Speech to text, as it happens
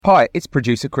Hi, it's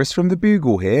producer Chris from The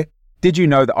Bugle here. Did you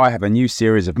know that I have a new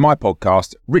series of my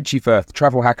podcast, Richie Firth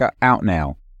Travel Hacker, out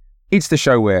now? It's the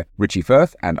show where Richie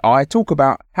Firth and I talk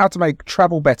about how to make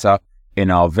travel better in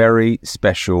our very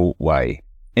special way.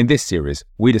 In this series,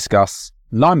 we discuss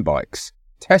Lime bikes,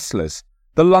 Teslas,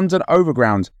 the London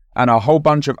Overground, and a whole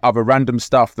bunch of other random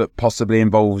stuff that possibly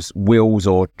involves wheels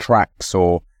or tracks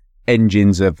or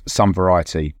engines of some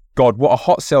variety. God, what a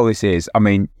hot sell this is. I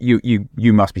mean,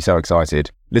 you must be so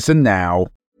excited. Listen now.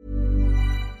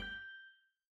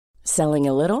 Selling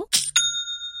a little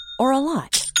or a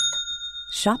lot?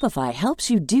 Shopify helps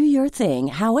you do your thing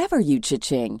however you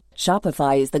cha-ching.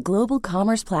 Shopify is the global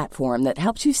commerce platform that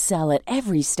helps you sell at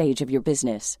every stage of your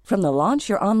business. From the launch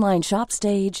your online shop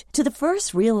stage to the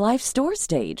first real-life store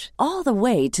stage, all the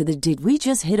way to the did we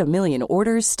just hit a million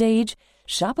orders stage.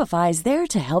 Shopify is there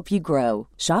to help you grow.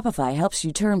 Shopify helps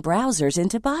you turn browsers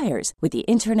into buyers with the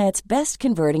internet's best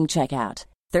converting checkout.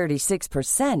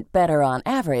 36% better on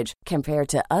average compared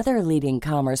to other leading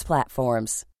commerce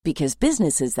platforms. Because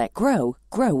businesses that grow,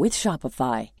 grow with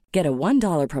Shopify. Get a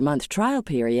 $1 per month trial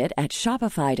period at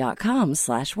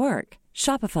shopify.com/work.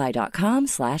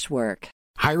 Shopify.com/work.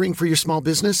 Hiring for your small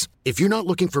business? If you're not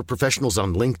looking for professionals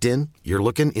on LinkedIn, you're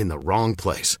looking in the wrong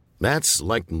place. That's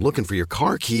like looking for your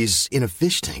car keys in a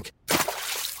fish tank.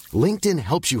 LinkedIn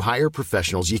helps you hire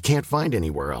professionals you can't find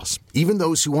anywhere else, even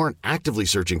those who aren't actively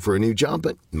searching for a new job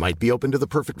but might be open to the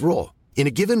perfect role. In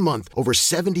a given month, over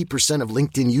 70% of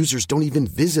LinkedIn users don't even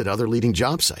visit other leading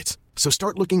job sites. So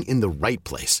start looking in the right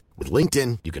place. With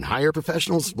LinkedIn, you can hire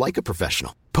professionals like a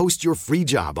professional. Post your free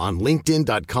job on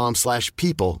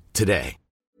linkedin.com/people today.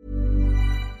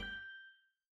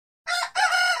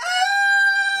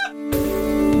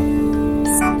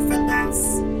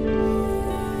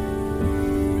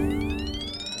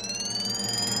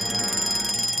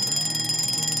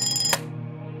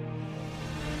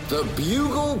 The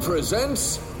Bugle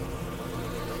presents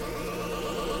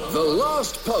The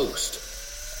Last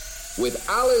Post with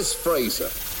Alice Fraser.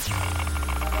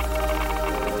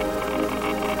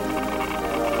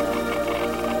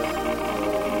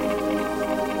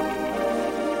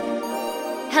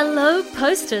 Hello,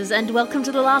 posters, and welcome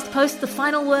to The Last Post, the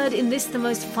final word in this, the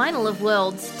most final of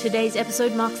worlds. Today's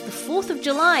episode marks the 4th of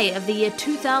July of the year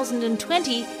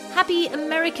 2020. Happy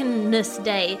Americanness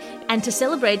Day. And to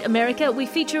celebrate America, we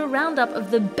feature a roundup of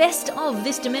the best of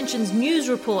this dimension's news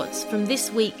reports from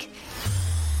this week.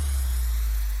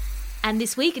 And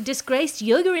this week, disgraced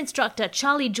yoga instructor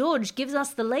Charlie George gives us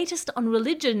the latest on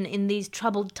religion in these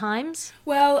troubled times.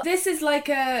 Well, this is like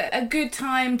a good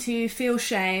time to feel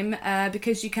shame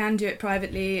because you can do it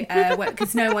privately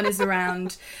because no one is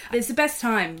around. It's the best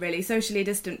time, really. Socially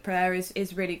distant prayer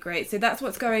is really great. So that's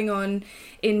what's going on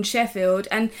in Sheffield.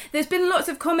 And there's been lots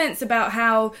of comments about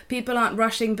how people aren't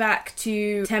rushing back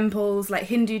to temples, like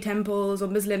Hindu temples or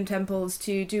Muslim temples,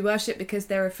 to do worship because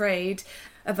they're afraid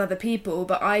of other people.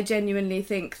 But I genuinely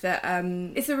think that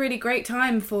it's a really great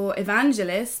time for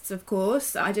evangelists, of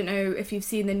course. I don't know if you've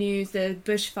seen the news, the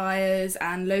bushfires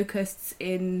and locusts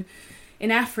in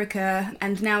Africa,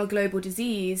 and now a global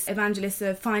disease. Evangelists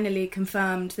have finally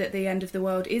confirmed that the end of the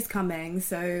world is coming,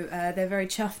 so they're very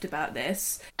chuffed about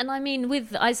this. And I mean,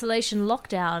 with isolation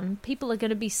lockdown, people are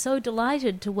going to be so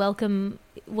delighted to welcome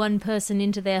one person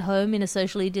into their home in a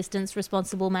socially distanced,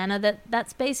 responsible manner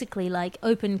that's basically like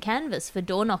open canvas for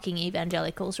door-knocking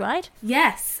evangelicals, right?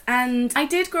 Yes, and I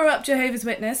did grow up Jehovah's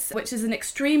Witness, which is an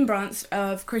extreme branch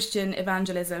of Christian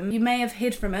evangelism. You may have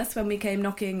hid from us when we came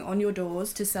knocking on your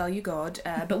doors to sell you God,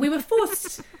 but we were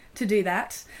forced to do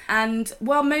that. And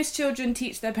while most children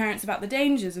teach their parents about the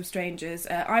dangers of strangers,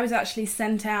 I was actually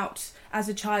sent out as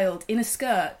a child in a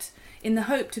skirt in the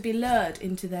hope to be lured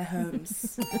into their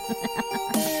homes.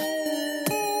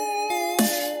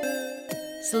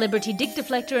 Celebrity dick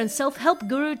deflector and self-help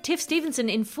guru Tiff Stevenson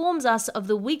informs us of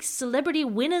the week's celebrity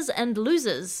winners and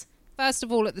losers. First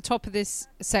of all, at the top of this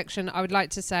section, I would like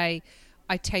to say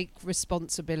I take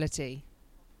responsibility.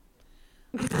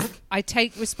 I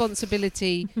take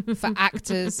responsibility for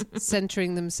actors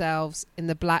centering themselves in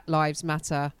the Black Lives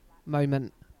Matter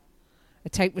moment. I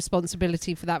take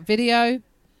responsibility for that video.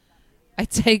 I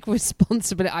take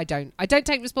responsibility. I don't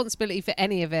take responsibility for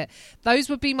any of it. Those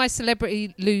would be my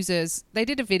celebrity losers. They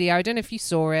did a video, I don't know if you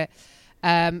saw it,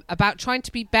 about trying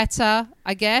to be better,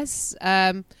 I guess.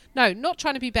 No, not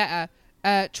trying to be better.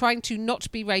 Trying to not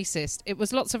be racist. It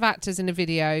was lots of actors in a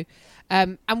video.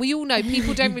 And we all know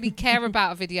people don't really care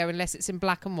about a video unless it's in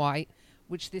black and white,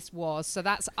 which this was. So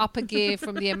that's up a gear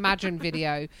from the Imagine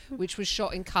video, which was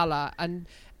shot in colour.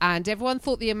 And everyone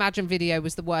thought the Imagine video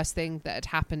was the worst thing that had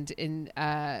happened in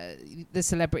the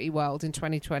celebrity world in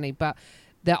 2020. But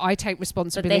that I take But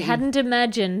responsibility. they hadn't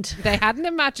imagined. They hadn't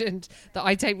imagined that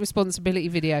I take responsibility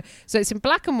video. So it's in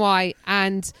black and white,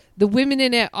 and the women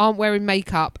in it aren't wearing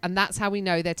makeup, and that's how we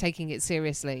know they're taking it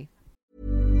seriously.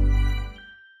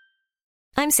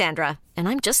 I'm Sandra, and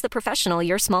I'm just the professional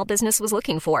your small business was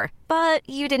looking for. But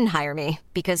you didn't hire me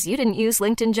because you didn't use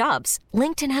LinkedIn Jobs.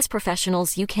 LinkedIn has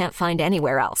professionals you can't find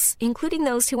anywhere else, including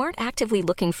those who aren't actively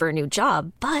looking for a new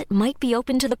job, but might be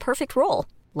open to the perfect role,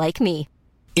 like me.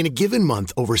 In a given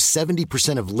month, over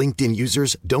 70% of LinkedIn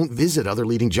users don't visit other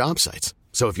leading job sites.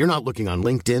 So if you're not looking on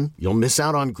LinkedIn, you'll miss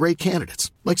out on great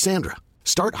candidates like Sandra.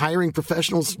 Start hiring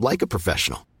professionals like a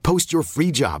professional. Post your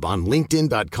free job on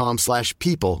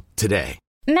linkedin.com/people today.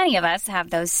 Many of us have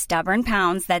those stubborn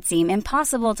pounds that seem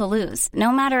impossible to lose,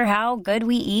 no matter how good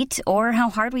we eat or how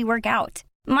hard we work out.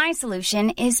 My solution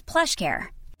is PlushCare.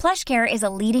 PlushCare is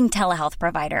a leading telehealth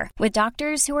provider with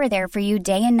doctors who are there for you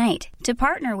day and night to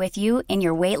partner with you in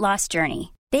your weight loss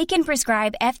journey. They can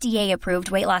prescribe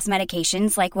FDA-approved weight loss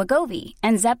medications like Wegovy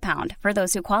and Zepbound for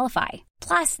those who qualify.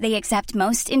 Plus, they accept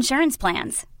most insurance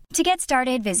plans. To get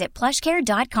started, visit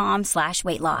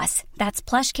plushcare.com/weightloss. That's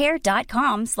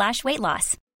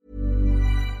plushcare.com/weightloss.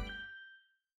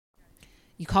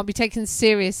 You can't be taken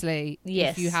seriously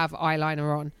Yes. if you have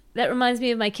eyeliner on. That reminds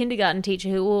me of my kindergarten teacher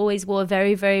who always wore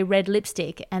very, very red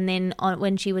lipstick. And then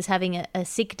when she was having a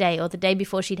sick day, or the day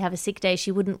before she'd have a sick day,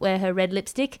 she wouldn't wear her red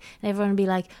lipstick. And everyone would be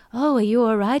like, "Oh, are you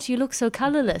all right? You look so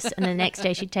colourless." And the next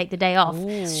day she'd take the day off.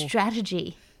 Ooh.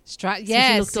 Strategy. Yeah, So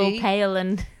she looked all see? pale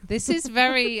and... This is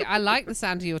very... I like the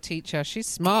sound of your teacher. She's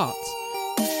smart.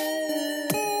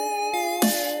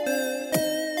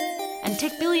 And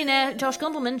tech billionaire Josh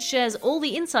Gondelman shares all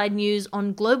the inside news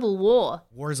on global war.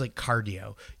 War is like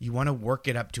cardio. You want to work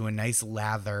it up to a nice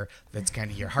lather that's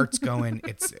kind of, your heart's going,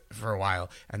 it's for a while,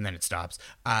 and then it stops.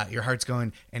 Your heart's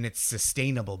going, and it's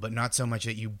sustainable, but not so much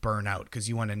that you burn out, because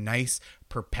you want a nice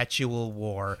perpetual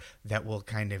war that will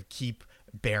kind of keep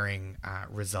bearing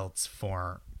results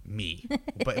for me.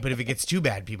 But if it gets too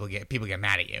bad, people get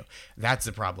mad at you. That's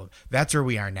the problem. That's where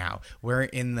we are now. We're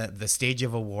in the stage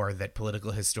of a war that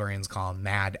political historians call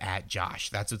mad at Josh.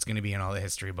 That's what's going to be in all the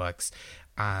history books.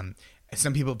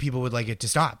 Some people would like it to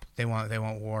stop. They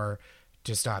want war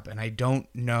to stop, and I don't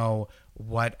know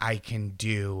what I can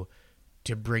do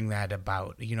to bring that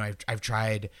about. You know, I've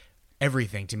tried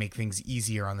everything to make things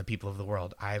easier on the people of the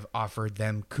world. I've offered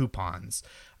them coupons.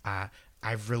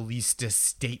 I've released a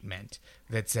statement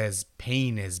that says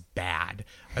pain is bad.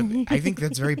 I think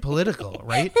that's very political,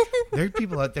 right? There are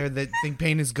people out there that think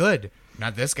pain is good.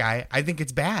 Not this guy. I think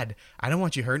it's bad. I don't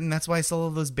want you hurting. That's why I sell all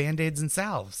those Band-Aids and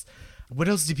salves. What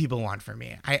else do people want from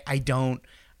me? I don't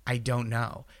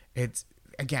know. It's,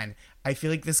 again, I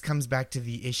feel like this comes back to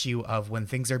the issue of when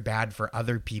things are bad for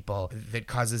other people, that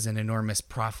causes an enormous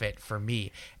profit for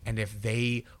me. And if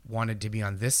they wanted to be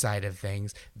on this side of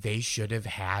things, they should have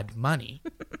had money.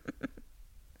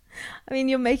 I mean,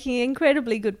 you're making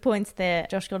incredibly good points there,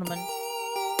 Josh Gondelman.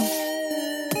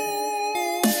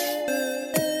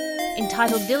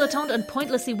 Entitled Dilettante and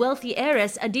Pointlessly Wealthy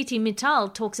Heiress, Aditi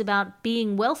Mittal talks about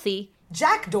being wealthy.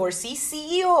 Jack Dorsey,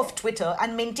 CEO of Twitter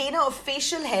and maintainer of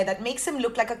facial hair that makes him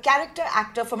look like a character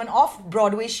actor from an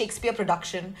off-Broadway Shakespeare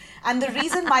production, and the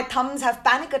reason my thumbs have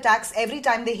panic attacks every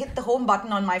time they hit the home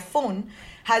button on my phone,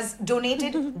 has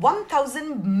donated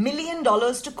 $1,000 million to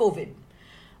COVID.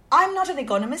 I'm not an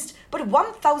economist, but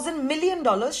 $1,000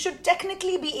 million should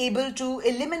technically be able to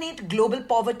eliminate global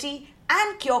poverty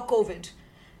and cure COVID.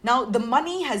 Now, the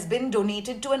money has been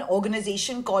donated to an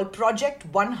organization called Project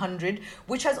 100,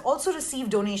 which has also received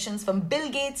donations from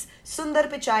Bill Gates,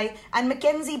 Sundar Pichai, and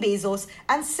Mackenzie Bezos,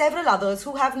 and several others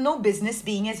who have no business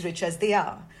being as rich as they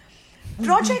are.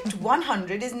 Project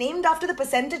 100 is named after the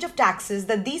percentage of taxes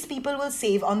that these people will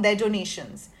save on their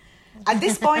donations. At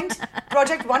this point,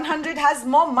 Project 100 has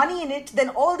more money in it than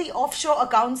all the offshore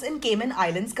accounts in Cayman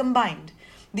Islands combined.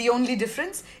 The only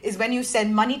difference is when you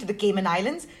send money to the Cayman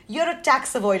Islands, you're a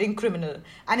tax-avoiding criminal.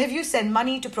 And if you send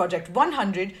money to Project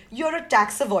 100, you're a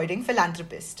tax-avoiding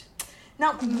philanthropist.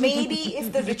 Now, maybe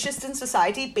if the richest in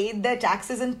society paid their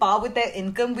taxes in par with their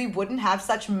income, we wouldn't have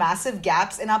such massive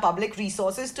gaps in our public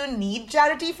resources to need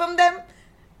charity from them.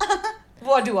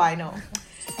 What do I know?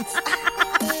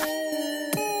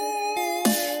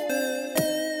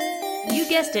 You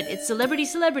guessed it, it's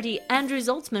celebrity Andrew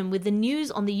Zaltzman with the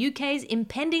news on the UK's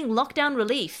impending lockdown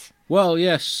relief. Well,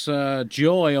 yes,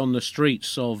 joy on the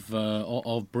streets of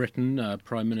Britain.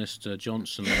 Prime Minister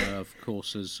Johnson, of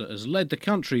course, has led the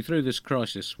country through this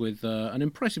crisis with an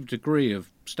impressive degree of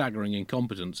staggering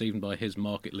incompetence, even by his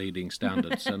market-leading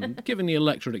standards, and giving the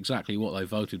electorate exactly what they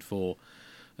voted for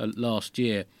last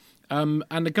year.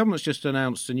 And the government's just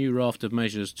announced a new raft of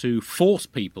measures to force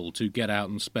people to get out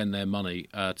and spend their money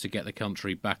to get the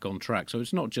country back on track. So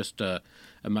it's not just a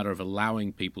matter of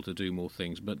allowing people to do more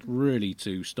things, but really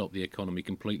to stop the economy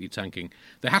completely tanking.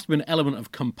 There has to be an element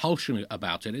of compulsion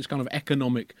about it. It's kind of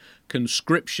economic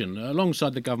conscription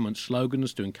alongside the government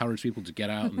slogans to encourage people to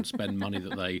get out and spend money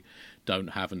that they don't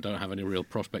have and don't have any real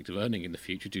prospect of earning in the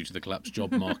future due to the collapsed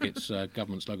job markets.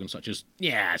 Government slogans such as,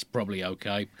 yeah, it's probably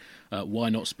okay. Why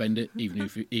not spend it,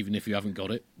 even if you haven't got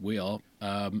it? We are.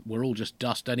 We're all just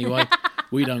dust anyway.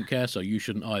 We don't care, so you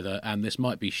shouldn't either. And this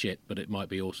might be shit, but it might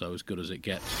be also as good as it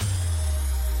gets.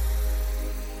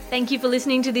 Thank you for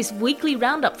listening to this weekly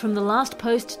roundup from The Last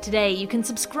Post today. You can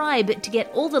subscribe to get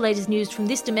all the latest news from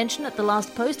this dimension at The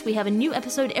Last Post. We have a new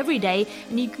episode every day,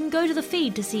 and you can go to the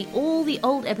feed to see all the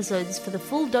old episodes for the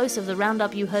full dose of the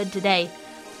roundup you heard today.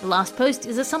 The Last Post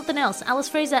is a Something Else, Alice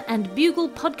Fraser and Bugle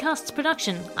Podcasts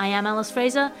production. I am Alice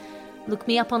Fraser. Look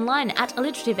me up online at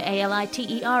alliterative,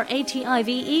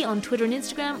 ALITERATIVE on Twitter and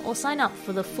Instagram, or sign up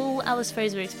for the full Alice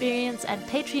Fraser experience at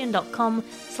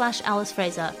patreon.com/Alice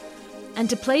Fraser. And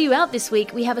to play you out this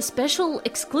week, we have a special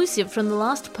exclusive from The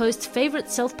Last Post's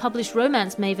favourite self-published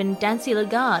romance maven, Dancy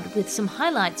Lagarde, with some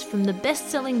highlights from the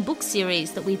best-selling book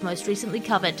series that we've most recently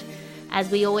covered. As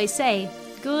we always say,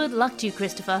 good luck to you,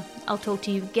 Christopher. I'll talk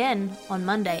to you again on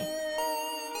Monday.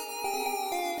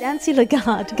 Dancy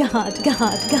Lagarde, God.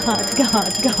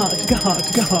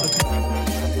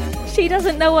 She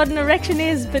doesn't know what an erection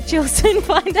is, but she'll soon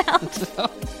find out.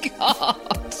 Oh,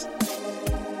 God.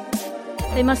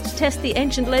 They must test the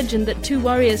ancient legend that two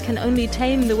warriors can only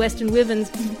tame the Western Wyverns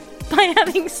by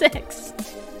having sex.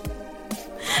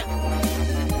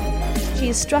 She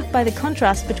is struck by the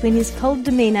contrast between his cold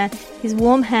demeanour, his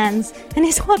warm hands, and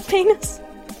his hot penis.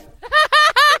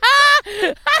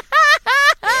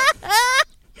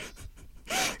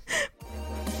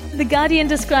 The Guardian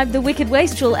described the wicked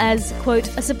wastrel as, quote,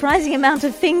 a surprising amount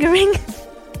of fingering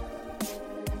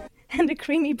and a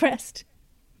creamy breast.